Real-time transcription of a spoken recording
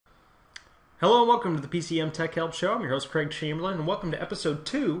Hello and welcome to the PCM Tech Help Show. I'm your host Craig Chamberlain, and welcome to episode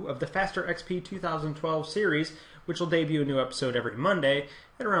 2 of the Faster XP 2012 series, which will debut a new episode every Monday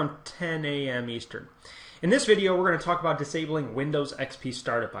at around 10 a.m. Eastern. In this video, we're going to talk about disabling Windows XP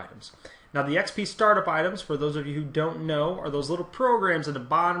startup items. Now, the XP startup items, for those of you who don't know, are those little programs in the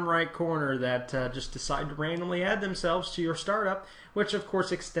bottom right corner that just decide to randomly add themselves to your startup, which of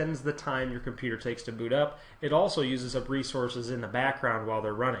course extends the time your computer takes to boot up. It also uses up resources in the background while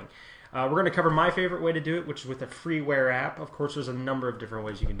they're running. We're going to cover my favorite way to do it, which is with a freeware app. Of course, there's a number of different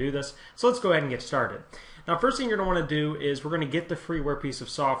ways you can do this. So let's go ahead and get started. Now, first thing you're going to want to do is we're going to get the freeware piece of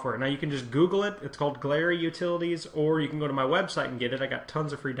software. Now, you can just Google it. It's called Glary Utilities, or you can go to my website and get it. I got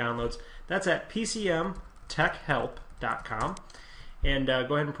tons of free downloads. That's at pcmtechhelp.com. And go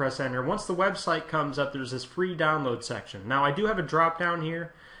ahead and press enter. Once the website comes up, there's this free download section. Now, I do have a drop down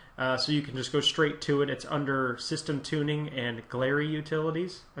here. So you can just go straight to it. It's under System Tuning and Glary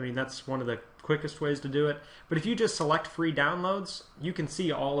Utilities. I mean, that's one of the quickest ways to do it. But if you just select free downloads, you can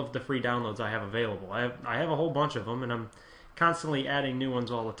see all of the free downloads I have available. I have a whole bunch of them, and I'm constantly adding new ones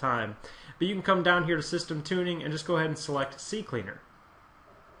all the time. But you can come down here to System Tuning and just go ahead and select CCleaner.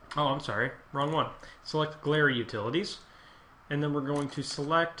 Oh, I'm sorry, wrong one. Select Glary Utilities. And then we're going to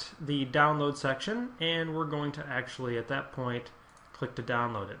select the download section, and we're going to actually, at that point, click to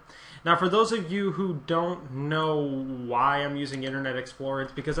download it. Now, for those of you who don't know why I'm using Internet Explorer,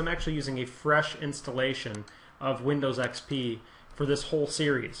 it's because I'm actually using a fresh installation of Windows XP for this whole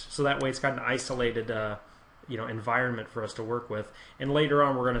series. So that way it's got an isolated environment for us to work with. And later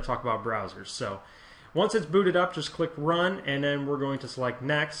on we're going to talk about browsers. So once it's booted up, just click Run, and then we're going to select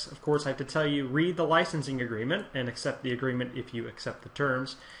Next. Of course, I have to tell you, read the licensing agreement and accept the agreement if you accept the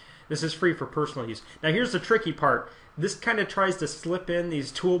terms. This is free for personal use. Now, here's the tricky part. This kind of tries to slip in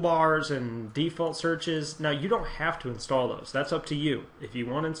these toolbars and default searches. Now, you don't have to install those. That's up to you. If you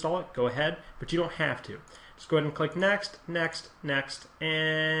want to install it, go ahead, but you don't have to. Just go ahead and click Next, Next, Next,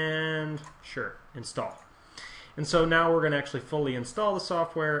 and sure, install. And so now we're going to actually fully install the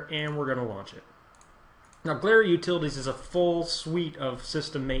software, and we're going to launch it. Now, Glary Utilities is a full suite of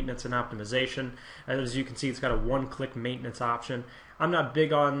system maintenance and optimization. As you can see, it's got a one-click maintenance option. I'm not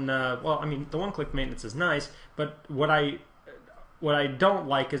big on, the one-click maintenance is nice, but what I don't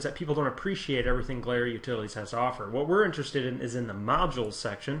like is that people don't appreciate everything Glary Utilities has to offer. What we're interested in is in the modules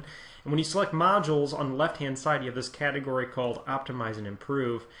section. And when you select modules, on the left-hand side, you have this category called Optimize and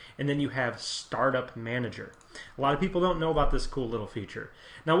Improve, and then you have Startup Manager. A lot of people don't know about this cool little feature.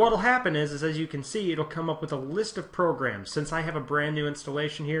 Now, what will happen is as you can see, it'll come up with a list of programs. Since I have a brand new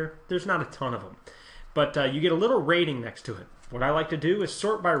installation here, there's not a ton of them. But you get a little rating next to it. What I like to do is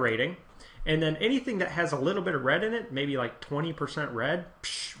sort by rating, and then anything that has a little bit of red in it, maybe like 20% red,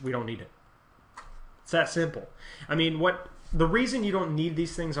 we don't need it. It's that simple. I mean, the reason you don't need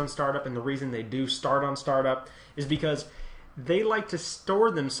these things on startup, and the reason they do start on startup, is because they like to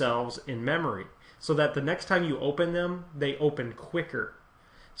store themselves in memory so that the next time you open them, they open quicker.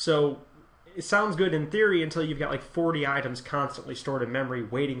 So it sounds good in theory until you've got like 40 items constantly stored in memory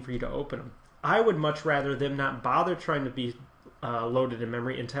waiting for you to open them. I would much rather them not bother trying to be loaded in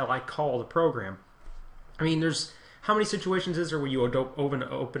memory until I call the program. I mean, how many situations is there where you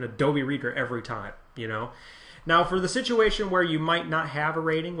open Adobe Reader every time, you know? Now, for the situation where you might not have a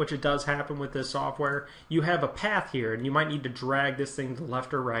rating, which it does happen with this software, you have a path here, and you might need to drag this thing to the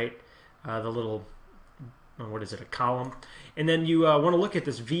left or right, the little, what is it, a column. And then you want to look at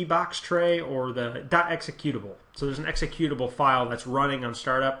this VBox Tray or the .executable. So there's an executable file that's running on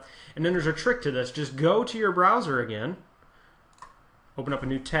startup. And then there's a trick to this. Just go to your browser again, open up a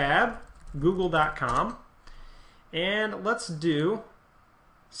new tab, google.com, and let's do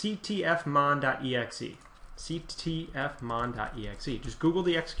ctfmon.exe. ctfmon.exe. Just Google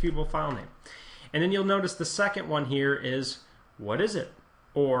the executable file name. And then you'll notice the second one here is, what is it?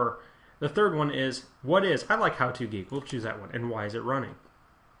 Or the third one is, what is? I like How To Geek. We'll choose that one. And why is it running?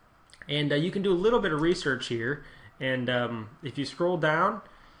 And you can do a little bit of research here. And if you scroll down,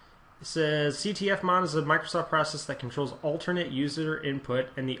 it says CTFmon is a Microsoft process that controls alternate user input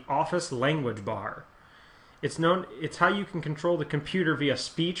in the Office language bar. It's how you can control the computer via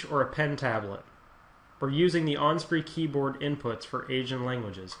speech or a pen tablet, or using the on-screen keyboard inputs for Asian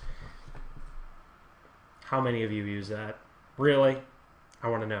languages. How many of you use that? Really? I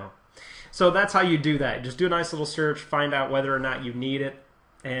want to know. So that's how you do that. Just do a nice little search, find out whether or not you need it,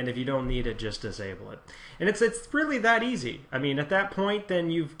 and if you don't need it, just disable it. And it's really that easy. I mean, at that point, then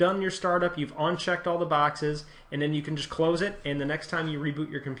you've done your startup, you've unchecked all the boxes, and then you can just close it, and the next time you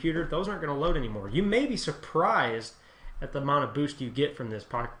reboot your computer, those aren't going to load anymore. You may be surprised at the amount of boost you get from this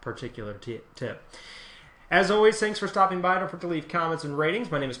particular tip. As always, thanks for stopping by. Don't forget to leave comments and ratings.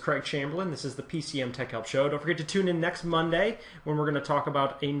 My name is Craig Chamberlain. This is the PCM Tech Help Show. Don't forget to tune in next Monday when we're going to talk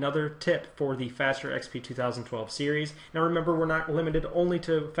about another tip for the Faster XP 2012 series. Now remember, we're not limited only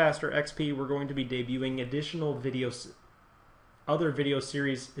to Faster XP. We're going to be debuting additional videos, other video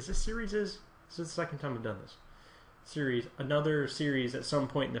series. Is this series? This is the second time I've done this. Another series at some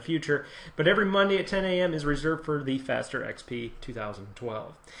point in the future, but every Monday at 10 a.m. is reserved for the Faster XP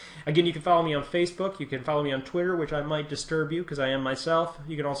 2012. Again, you can follow me on Facebook, you can follow me on Twitter, which I might disturb you because I am myself.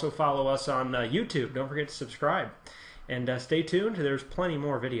 You can also follow us on YouTube. Don't forget to subscribe, and stay tuned. There's plenty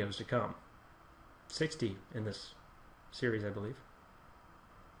more videos to come. 60 in this series, I believe.